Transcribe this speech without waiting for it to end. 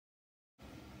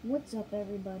What's up,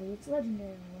 everybody? It's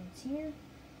Legendary Words here.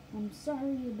 I'm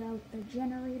sorry about the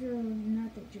generator,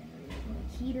 not the generator, the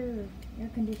heater or air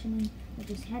conditioning. I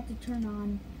just had to turn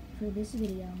on for this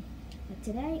video. But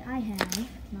today I have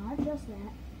not just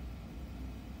that,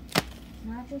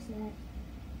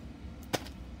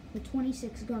 the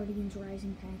 26 Guardians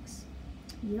Rising packs.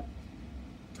 Yep,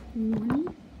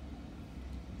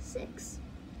 26.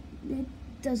 It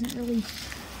doesn't really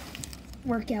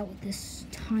work out with this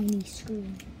tiny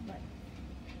screen, but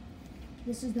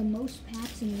this is the most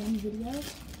packs in one video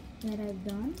that I've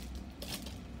done.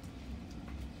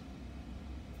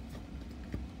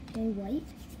 Okay, white.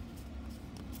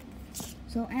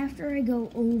 So after I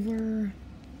go over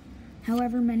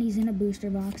however many's in a booster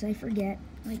box, I forget,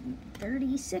 like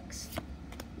 36,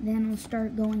 then I'll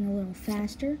start going a little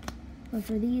faster. But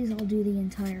for these, I'll do the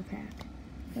entire pack,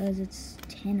 because it's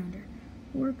 10 under.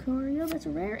 Oricorio, that's a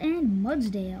rare, and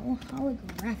Mudsdale,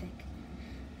 holographic.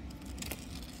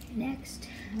 Next,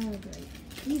 great.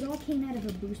 These all came out of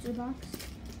a booster box,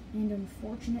 and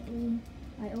unfortunately,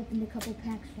 I opened a couple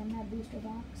packs from that booster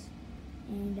box,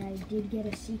 and I did get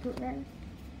a secret rare.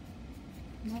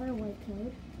 Another white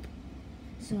code.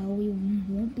 So we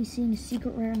won't be seeing a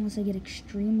secret rare unless I get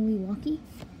extremely lucky.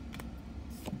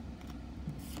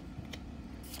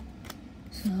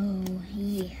 So,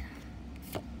 yeah.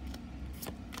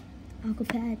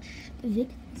 Alcapatch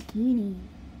Victini.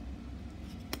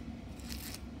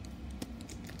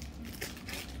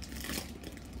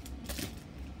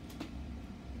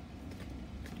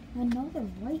 Another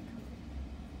white code.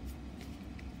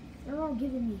 They're all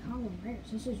giving me hollow rares.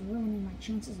 This is ruining my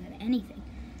chances at anything.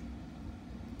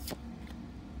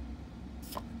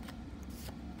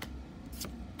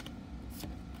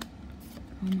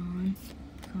 Come on.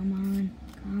 Come on.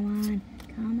 Come on.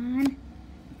 Come on.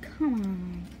 Come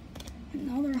on.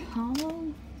 Another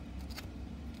hollow?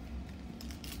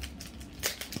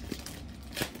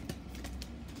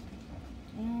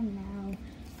 And now,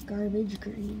 garbage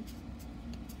green.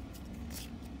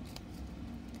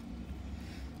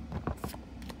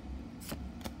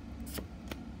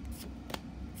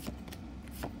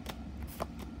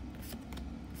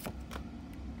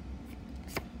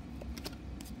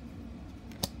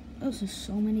 Those are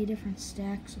so many different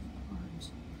stacks of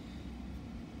cards.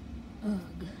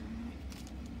 Ugh.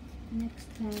 Next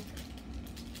pack.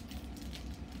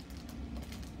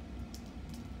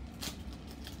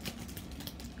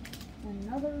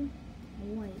 Another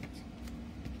white.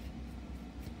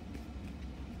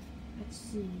 Let's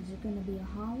see, is it going to be a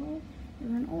hollow or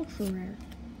an ultra rare?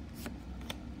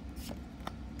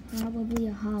 Probably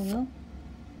a hollow.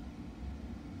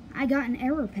 I got an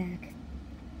error pack.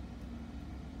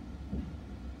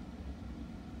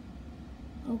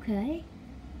 Okay.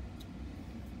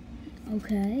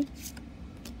 Okay.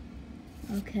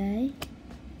 Okay.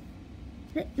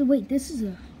 Wait, this is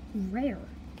a rare.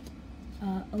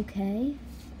 Okay.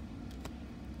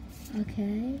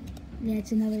 Okay.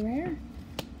 That's another rare.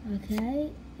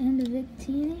 Okay. And a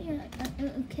Victini.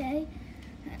 Okay.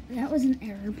 That was an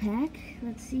error pack.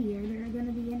 Let's see, are there going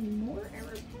to be any more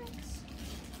error packs?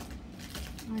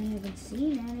 I haven't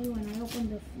seen any when I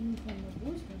opened a few from the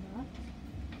booster box.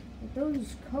 But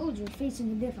those codes are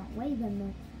facing a different way than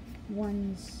the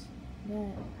ones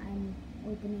that I'm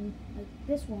opening. Like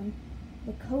this one,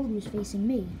 the code was facing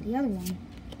me. The other one,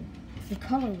 the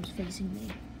color was facing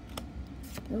me.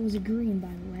 That was a green, by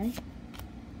the way.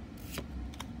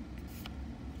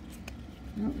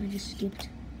 Oh, I just skipped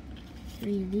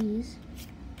 3 of these.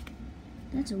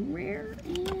 That's a rare,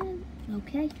 and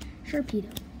okay,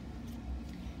 Sharpedo.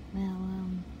 Well,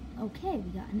 okay,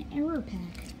 we got an error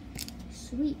pack.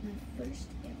 Sweet, my first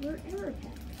ever error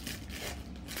pack.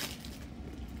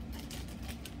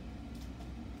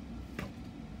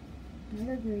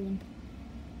 Another green.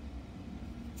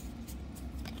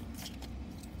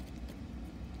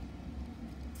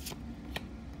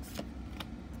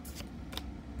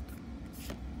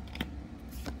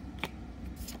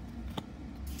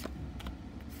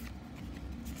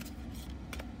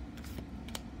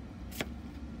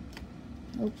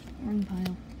 Oh, wrong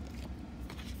pile.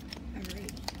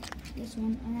 Alright. This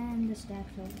one and the stack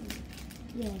fell over.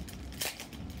 Yay.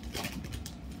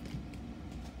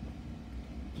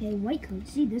 Okay, white code.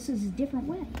 See, this is a different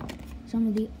way.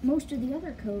 Most of the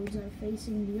other codes are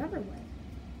facing the other way,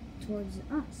 towards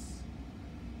us.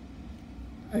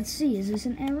 Let's see, is this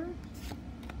an error?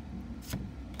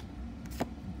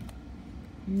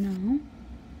 No.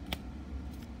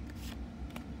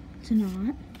 It's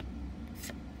not.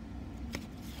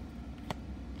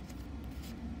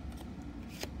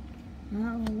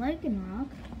 Lycanroc.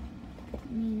 I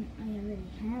mean, I already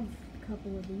have a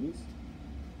couple of these.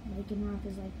 Lycanroc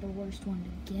is like the worst one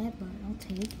to get, but I'll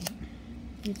take it.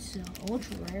 It's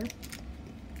ultra rare.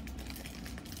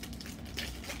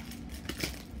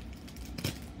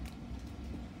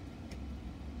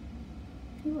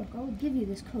 Hey look, I'll give you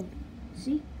this code.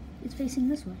 See? It's facing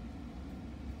this way.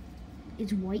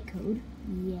 It's white code.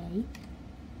 Yay.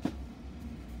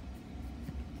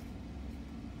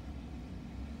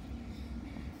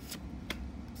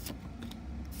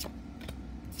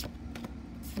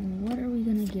 What are we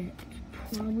gonna get?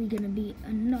 Probably gonna be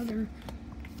another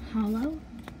hollow.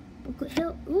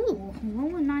 Ooh,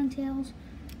 rolling Ninetales.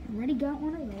 Already got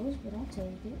one of those, but I'll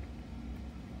take it.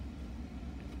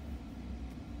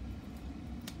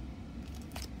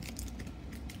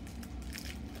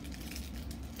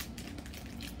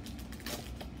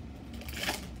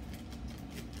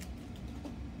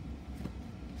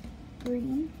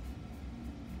 Green.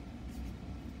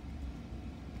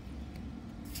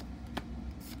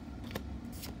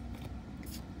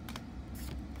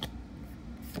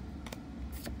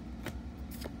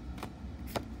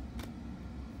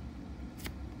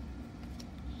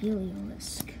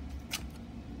 Heliolisk.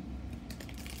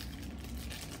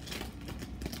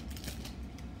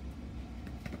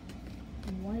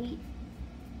 White.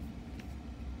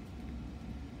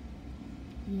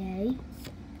 Yay.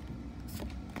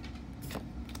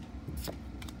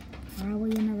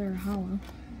 Probably another hollow,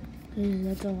 because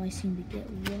that's all I seem to get.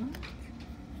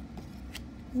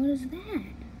 What is that?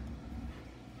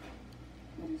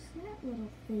 What is that little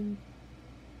thing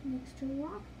next to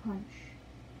Rock Punch?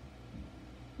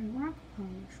 Rock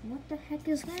Punch. What the heck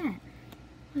is that?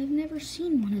 I've never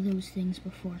seen one of those things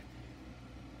before.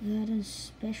 Is that a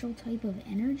special type of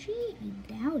energy?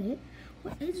 I doubt it.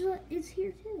 What is it's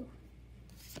here too?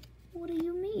 What do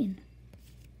you mean?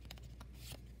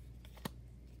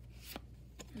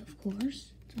 Of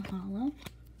course, it's a hollow.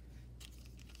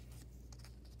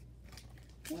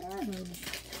 What are those?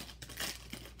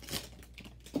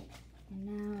 And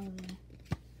now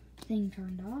the thing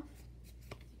turned off.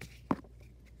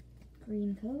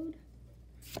 Green code.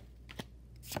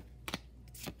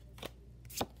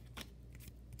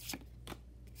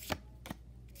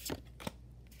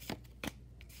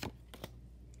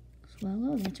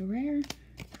 Swallow, that's a rare.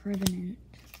 Trevenant.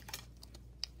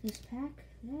 This pack,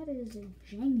 that is a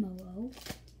Jangmo-O.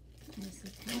 That's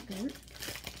the packer.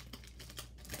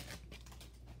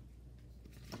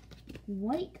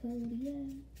 White code, yeah.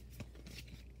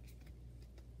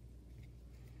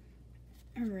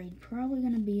 Alright, probably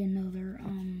gonna be another,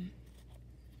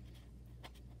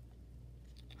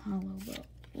 hollow, but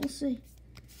we'll see.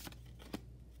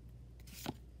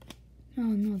 Oh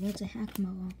no, that's a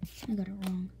Hack-Mow-O. I got it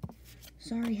wrong.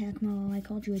 Sorry, Hack-Mow-O, I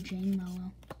called you a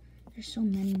Jang-Mo-O. There's so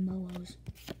many Mo-Os.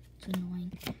 It's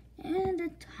annoying. And a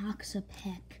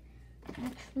Toxapeck. I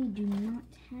actually do not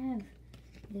have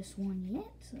this one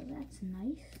yet, so that's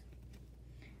nice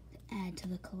to add to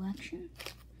the collection.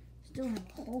 Still have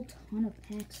a whole ton of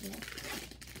packs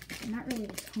left. Not really a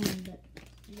ton, but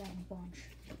we got a bunch.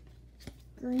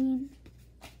 Green.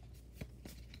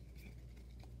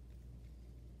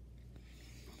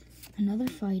 Another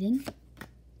fighting.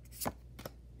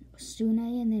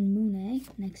 Sune and then Mune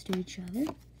next to each other.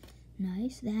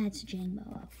 Nice. That's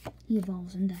Jangmo-O. He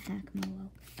evolves into Hack-Mow-O,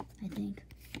 I think.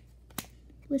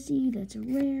 Blissey, that's a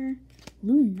rare.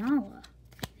 Lunala.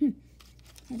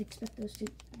 I'd expect to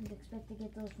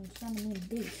get those from Sun and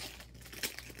Base.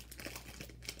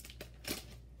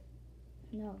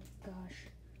 No, gosh.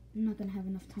 I'm not gonna have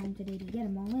enough time today to get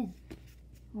them all in.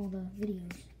 All the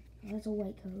videos. Oh, that's a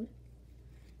white code.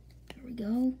 There we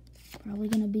go. Probably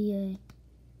gonna be a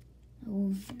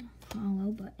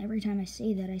hollow, but every time I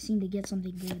say that, I seem to get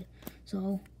something good.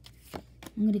 So,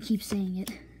 I'm gonna keep saying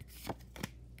it.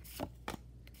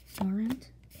 Snorunt,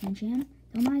 Pancham,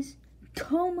 Domais,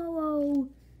 Tomo-O,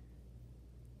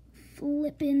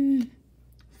 Flippin'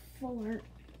 Fullert.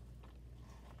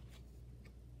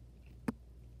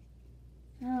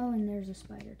 Oh, and there's a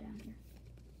spider down here.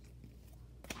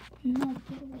 No,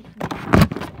 get away from my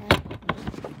iPad.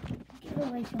 Get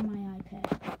away from my iPad.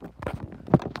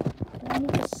 But I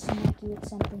need to smack you with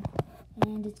something,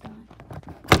 and it's gone.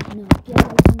 No, get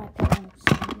away from my pen.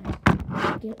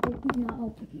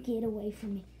 Get away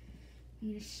from me. I'm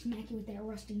gonna smack you with that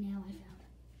rusty nail I found.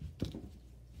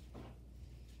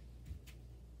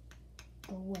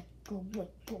 Go away, go away,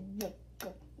 go away,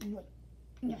 go away.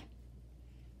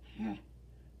 Yeah.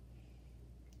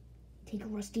 Take a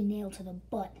rusty nail to the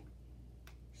butt.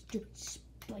 Stupid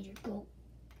spider, go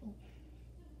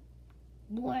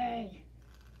away.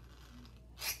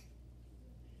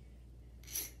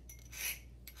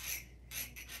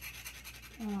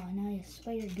 Oh, now you have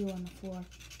spider goo on the floor.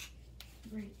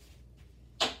 Great.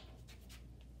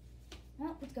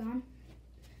 it's gone.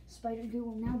 Spider goo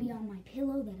will now be on my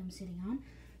pillow that I'm sitting on.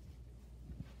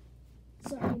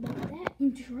 Sorry about that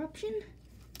interruption.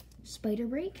 Spider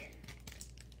break.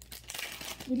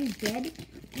 It is dead.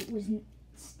 It was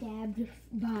stabbed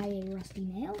by a rusty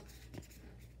nail.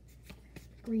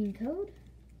 Green code.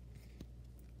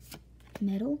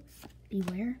 Metal.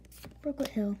 Beware. Brooklet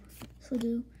Hill.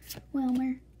 Slagoo.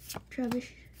 Whelmer.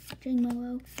 Trevish.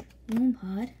 Jangmo-o.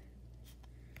 Woompod.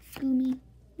 Goomy.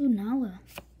 Lunala.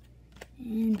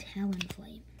 And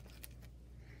Talonflame.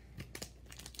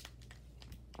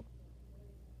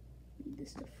 Need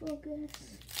this to focus.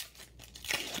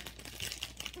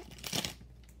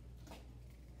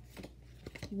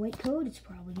 White code, it's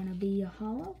probably going to be a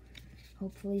holo.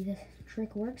 Hopefully the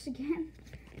trick works again.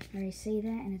 Or I say that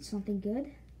and it's something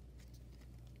good.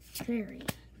 Fairy.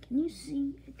 Can you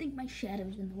see? I think my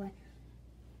shadow's in the way.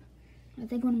 I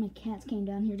think one of my cats came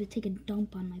down here to take a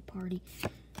dump on my party.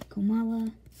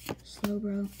 Komala,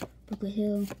 Slowbro, Brooklet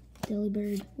Hill,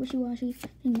 Delibird, Wishy Washy,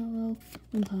 Jangmo-o,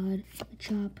 Wimpod,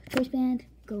 Machop, Choice Band,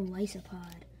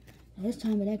 Golisopod. Now this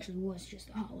time it actually was just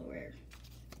a holo rare.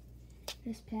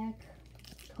 This pack,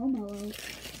 Komala.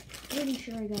 Pretty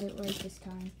sure I got it right this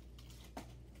time.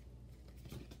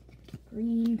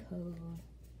 Green code.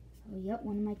 Oh, yep,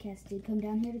 one of my cats did come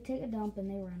down here to take a dump and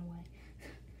they ran away.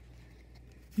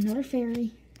 Another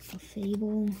fairy, a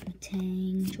Fable, a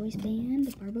Tang, Choice Band,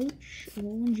 a Barbooch, a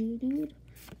Alolan Geodude,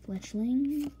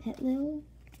 Fletchling, Petlil,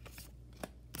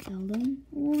 Beldum,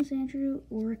 a Alolan Sandshrew,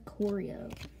 or a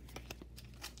Choreo.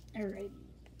 Alright,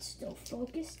 still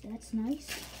focused, that's nice.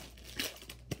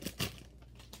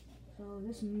 So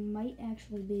this might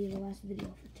actually be the last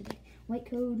video for today. White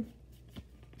code,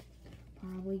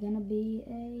 probably gonna be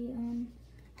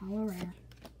a holo rare.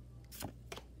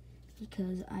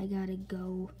 Because I gotta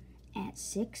go at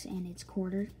 6 and it's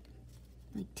quarter,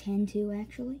 like 10-2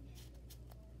 actually.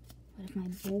 But if my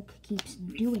bulk keeps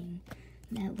doing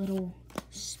that little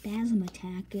spasm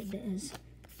attack it does,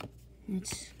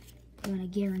 it's gonna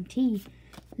guarantee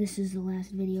this is the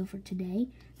last video for today.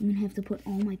 I'm gonna have to put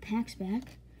all my packs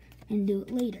back and do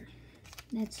it later.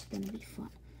 That's gonna be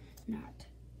fun. Not.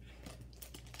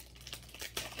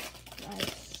 I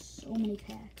have so many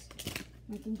packs.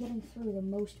 Like, I'm getting through the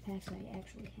most packs I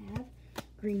actually have.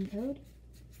 Green code.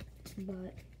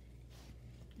 But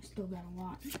I still got a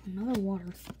lot. Another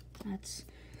water. That's,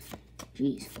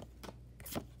 jeez.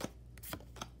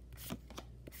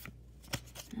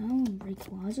 Oh,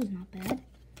 Rayquaza's not bad.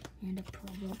 And a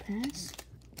Probopass.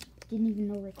 Didn't even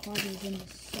know Rayquaza was in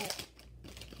this set.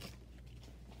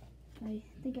 I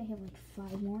think I have like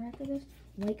 5 more after this.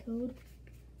 White code.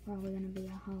 Probably going to be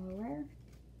a holo rare.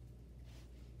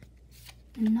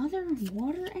 Another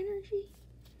water energy?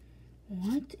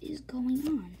 What is going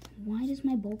on? Why does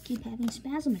my bulk keep having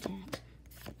spasm attacks?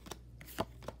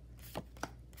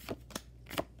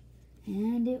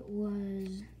 And it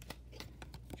was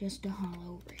just a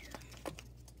holo rare.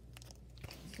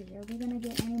 Let's see, are we going to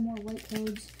get any more white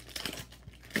codes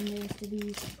from the rest of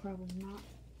these? Probably not.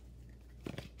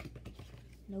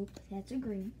 Nope, that's a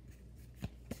green.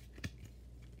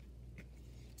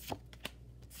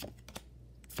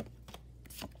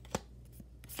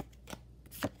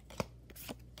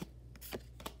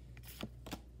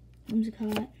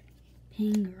 Whimsicott,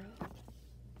 Pangoro.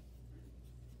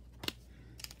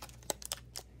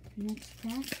 Next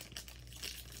pack.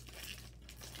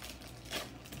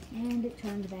 And it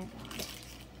turned back on.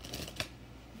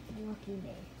 Lucky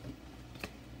day.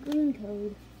 Green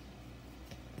code.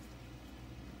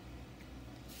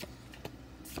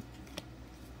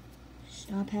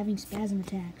 Stop having spasm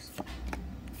attacks.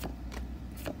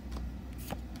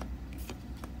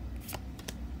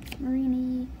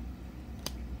 Marini.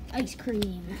 Ice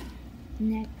cream.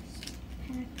 Next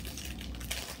pack.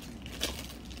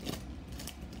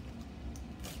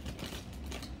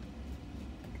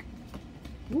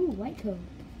 Ooh, white code.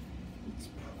 It's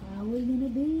probably gonna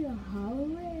be a holo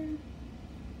rare.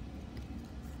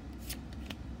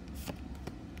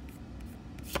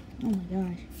 Oh my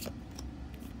gosh.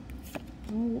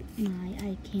 Oh my,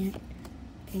 I can't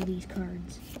pull these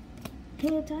cards.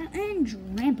 Helioptile and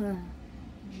Drampa.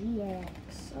 GX.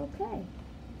 Okay.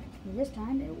 This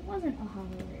time it wasn't a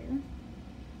holo rare.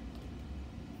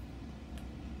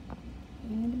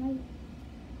 And my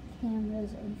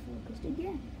camera's unfocused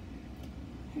again.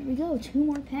 There we go, 2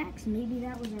 more packs. Maybe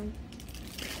that was our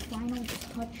final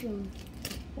touch of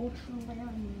ultra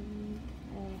rare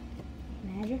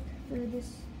magic for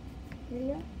this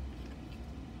video.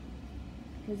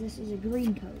 Because this is a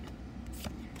green code.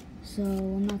 So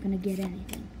I'm not going to get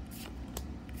anything.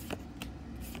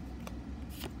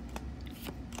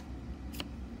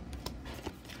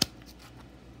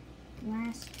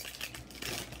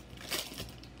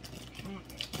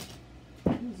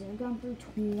 gone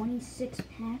through 26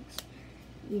 packs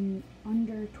in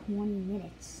under 20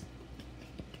 minutes.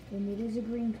 And it is a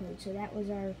green code, so that was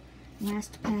our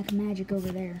last pack magic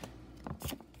over there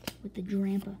with the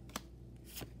Drampa.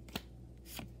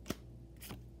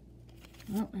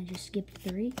 Oh, I just skipped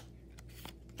 3.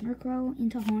 Murkrow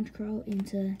into Honchkrow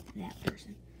into that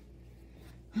person.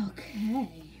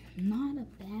 Okay, not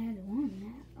a bad one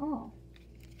at all.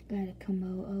 Got a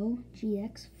Komo-o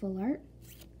GX Full Art.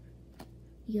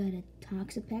 You got a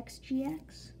Toxapex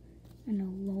GX, an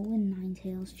Alolan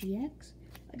Ninetales GX,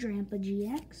 a Drampa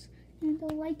GX, and a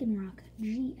Lycanroc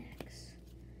GX.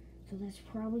 So that's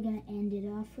probably going to end it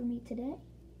off for me today.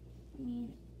 I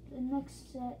mean, the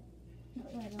next set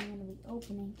that I'm going to be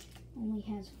opening only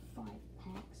has 5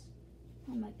 packs.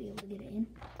 I might be able to get it in.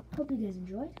 Hope you guys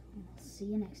enjoyed, and I'll see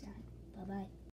you next time. Bye-bye.